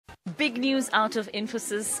Big news out of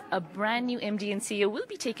Infosys. A brand new MD and CEO will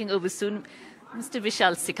be taking over soon. Mr.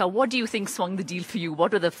 Vishal Sikka, what do you think swung the deal for you?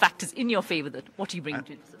 What are the factors in your favor? What do you bring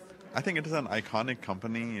to Infosys? I think it is an iconic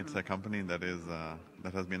company. It's a company that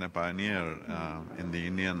has been a pioneer in the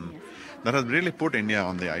that has really put India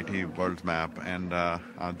on the IT world's map. And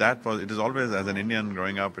it is always, as an Indian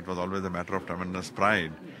growing up, it was always a matter of tremendous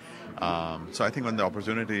pride. So I think when the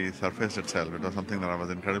opportunity surfaced itself, it was something that I was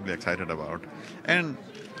incredibly excited about. And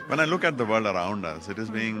when I look at the world around us, it is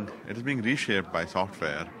being reshaped by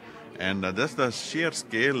software. And just the sheer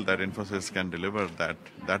scale that Infosys can deliver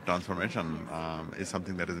that transformation is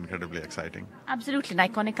something that is incredibly exciting. Absolutely. An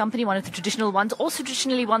iconic company, one of the traditional ones, also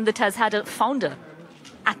traditionally one that has had a founder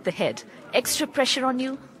at the head. Extra pressure on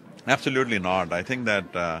you? Absolutely not. I think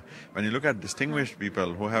that when you look at distinguished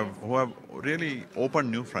people who have really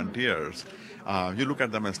opened new frontiers, you look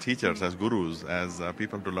at them as teachers, as gurus, as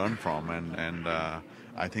people to learn from, and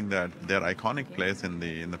I think that their iconic place in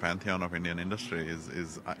the pantheon of Indian industry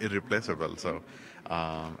is irreplaceable. So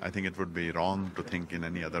I think it would be wrong to think in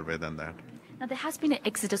any other way than that. Now, there has been an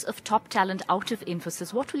exodus of top talent out of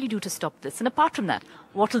Infosys. What will you do to stop this? And apart from that,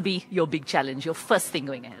 what will be your big challenge, your first thing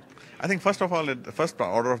going ahead? I think first of all, the first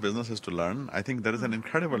order of business is to learn. I think there is an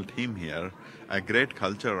incredible team here, a great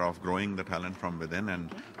culture of growing the talent from within,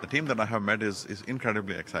 and the team that I have met is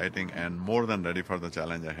incredibly exciting and more than ready for the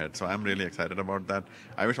challenge ahead. So I'm really excited about that.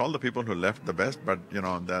 I wish all the people who left the best, but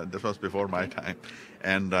this was before my time.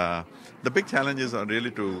 And the big challenge is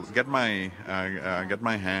really to get my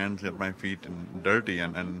hands, get my feet dirty,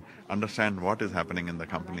 and understand what is happening in the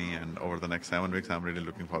company. And over the next 7 weeks, I'm really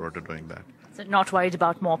looking forward to doing that. So not worried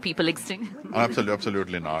about more people exiting?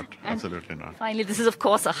 Absolutely not. Absolutely not. Finally, this is of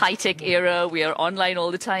course a high-tech era. We are online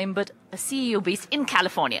all the time, but a CEO based in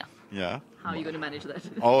California. Yeah. How are you going to manage that?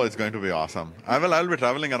 Oh, it's going to be awesome. I'll be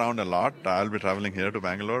traveling around a lot. I'll be traveling here to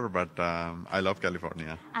Bangalore, but I love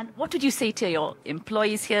California. And what would you say to your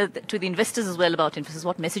employees here, to the investors as well about Infosys?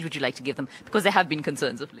 What message would you like to give them? Because there have been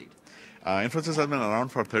concerns of late. Infosys has been around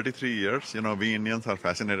for 33 years. We Indians are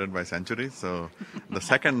fascinated by centuries. So the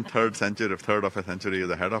third of a century is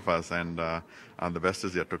ahead of us, and the best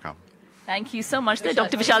is yet to come. Thank you so much.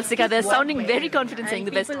 Dr. Vishal Sikka, they're sounding very confident, saying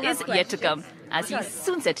the best is yet to come, as he's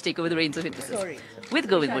soon set to take over the reins of Infosys. With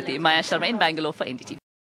Govind Murthy, Maya Sharma in Bangalore for NDTV.